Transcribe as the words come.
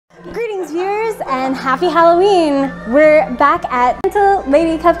and happy Halloween! We're back at Little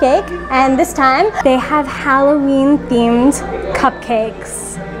Lady Cupcake, and this time they have Halloween themed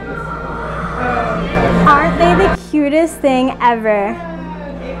cupcakes. Aren't they the cutest thing ever?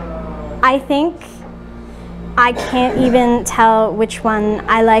 I think I can't even tell which one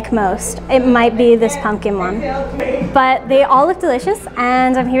I like most. It might be this pumpkin one. But they all look delicious,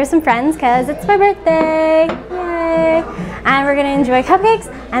 and I'm here with some friends because it's my birthday. Yay! And we're gonna enjoy cupcakes,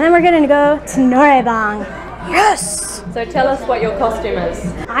 and then we're gonna go to Noraebang. Yes! So tell us what your costume is.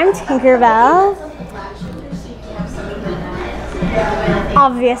 I'm Tinkerbell.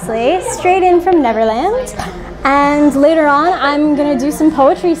 Obviously, straight in from Neverland. And later on, I'm gonna do some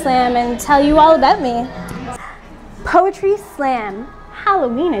poetry slam and tell you all about me. Poetry Slam,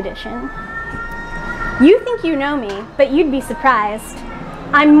 Halloween edition. You think you know me, but you'd be surprised.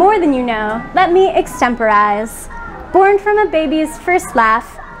 I'm more than you know, let me extemporize. Born from a baby's first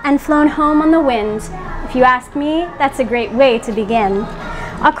laugh and flown home on the wind. If you ask me, that's a great way to begin.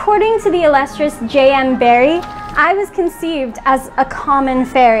 According to the illustrious J.M. Barrie, I was conceived as a common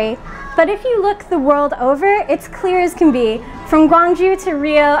fairy. But if you look the world over, it's clear as can be. From Gwangju to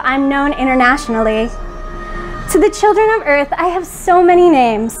Rio, I'm known internationally. To the children of Earth, I have so many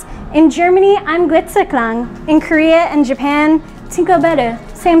names. In Germany, I'm Glitzerklang. In Korea and Japan, Tinkoberu,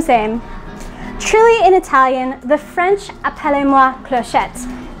 same. Truly in Italian, the French appelez-moi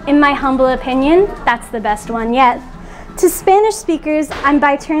clochette. In my humble opinion, that's the best one yet. To Spanish speakers, I'm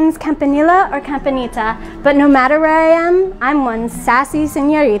by turns campanilla or campanita, but no matter where I am, I'm one sassy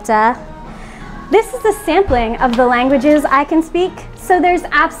señorita. This is a sampling of the languages I can speak, so there's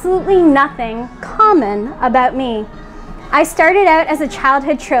absolutely nothing common about me. I started out as a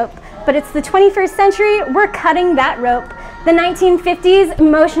childhood trope, but it's the 21st century, we're cutting that rope. The 1950s,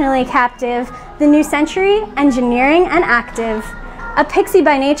 emotionally captive. The new century, engineering and active. A pixie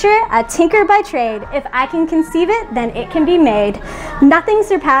by nature, a tinker by trade. If I can conceive it, then it can be made. Nothing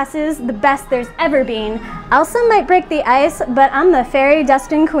surpasses the best there's ever been. Elsa might break the ice, but I'm the fairy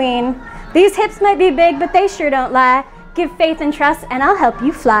dustin' queen. These hips might be big, but they sure don't lie. Give faith and trust, and I'll help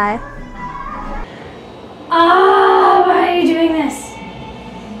you fly. Oh, why are you doing this?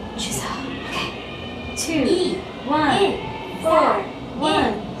 Okay. 2, 1, 4,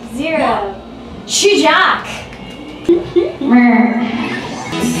 1, 0. Shujak!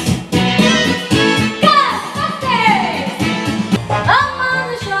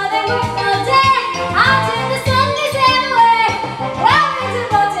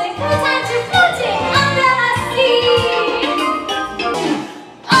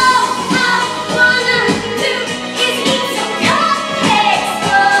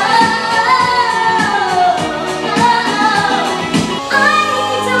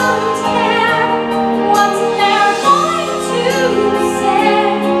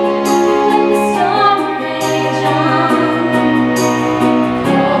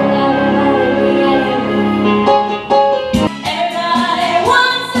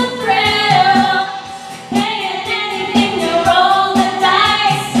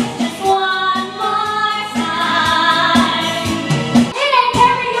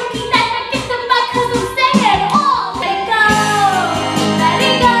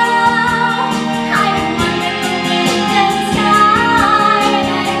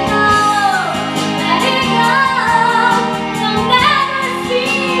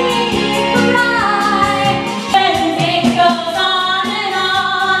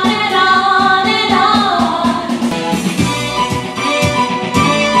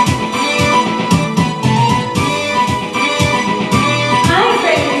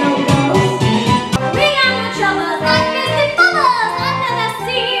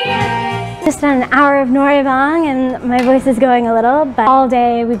 Just an hour of Noraebang and my voice is going a little, but all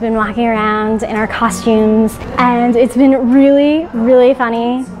day we've been walking around in our costumes and it's been really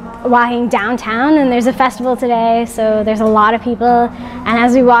funny walking downtown, and there's a festival today, so there's a lot of people, and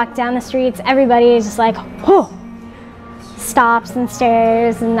as we walk down the streets, everybody is just like, whoa, stops and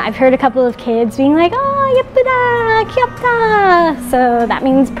stares, and I've heard a couple of kids being like, oh, yeppida, kyopta, so that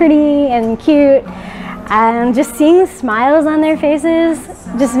means pretty and cute, and just seeing the smiles on their faces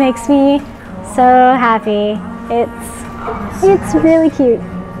just makes me so happy. It's really cute.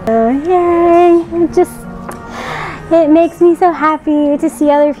 So yay! It makes me so happy to see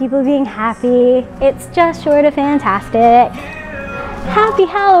other people being happy. It's just sort of fantastic. Happy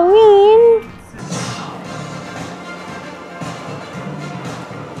Halloween!